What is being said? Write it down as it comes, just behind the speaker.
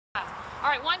All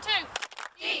right, 1, 2.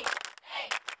 D-A-W-G-S.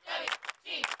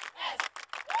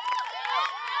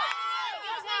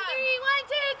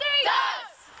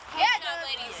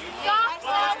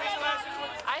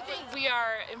 I think we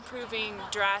are improving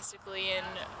drastically in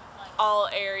all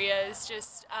areas,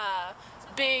 just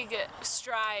big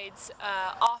strides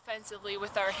offensively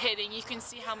with our hitting. You can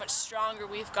see how much stronger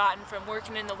we've gotten from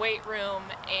working in the weight room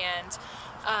and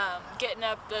getting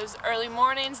up those early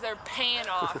mornings. They're paying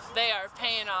off. They are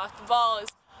paying off. The ball is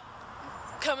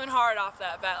coming hard off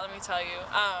that bat, let me tell you.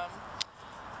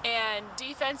 And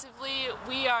defensively,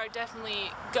 we are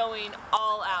definitely going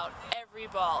all out, every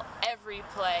ball, every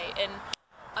play, and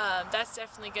that's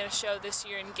definitely going to show this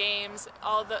year in games.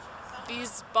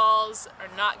 These balls are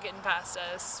not getting past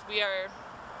us. We are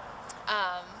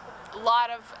a lot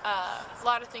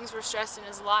of things we're stressing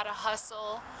is a lot of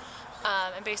hustle,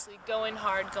 and basically going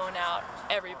hard, going out,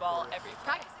 every ball, every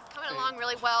play. Practice is coming along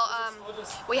really well.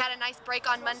 We had a nice break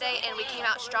on Monday, and we came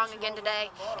out strong again today.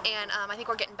 And I think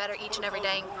we're getting better each and every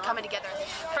day, and coming together.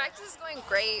 Practice is going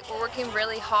great. We're working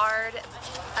really hard.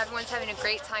 Everyone's having a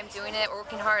great time doing it. We're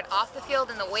working hard off the field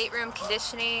in the weight room,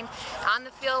 conditioning. On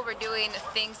the field, we're doing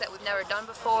things that we've never done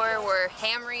before. We're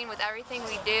hammering with everything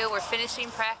we do. We're finishing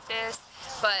practice.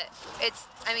 But it's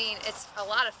a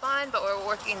lot of fun, but we're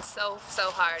working so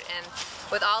hard, and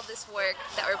with all this work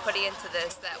that we're putting into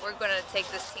this, that we're going to take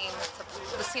this team's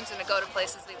going to go to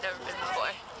places we've never been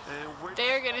before.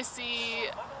 They're going to see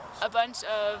a bunch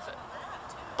of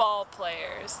ball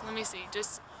players. Let me see,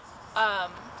 just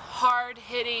hard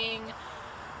hitting,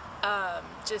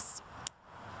 just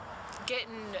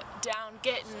getting down,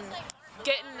 getting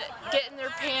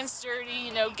their pants dirty,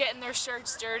 you know, getting their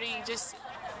shirts dirty, just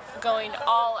going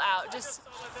all out. Just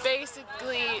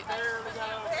basically,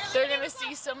 they're going to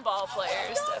see some ball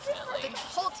players, definitely. The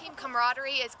whole team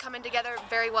camaraderie is coming together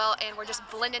very well, and we're just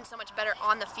blending so much better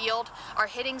on the field. Our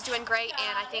hitting's doing great,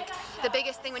 and I think the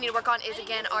biggest thing we need to work on is,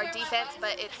 again, our defense,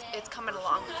 but it's coming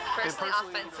along. Personally,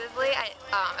 offensively,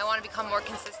 I want to become more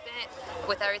consistent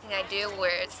with everything I do,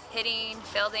 where it's hitting,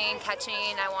 fielding,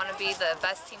 catching. I want to be the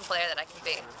best team player that I can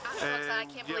be. I'm so excited. I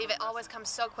can't believe it always comes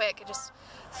so quick. It just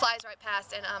flies right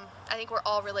past, and I think we're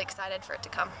all really excited for it to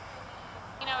come.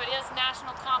 You know, it is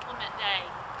National Compliment Day.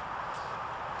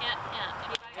 Hint, hint.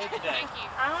 Anybody? Thank you.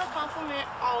 I want to compliment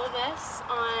all of us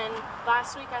on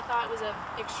last week. I thought it was an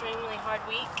extremely hard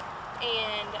week,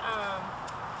 and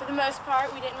for the most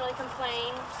part, we didn't really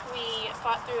complain. We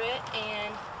fought through it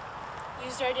and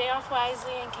used our day off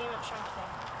wisely and came up strong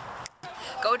today.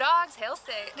 Go Dogs, Hail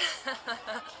State!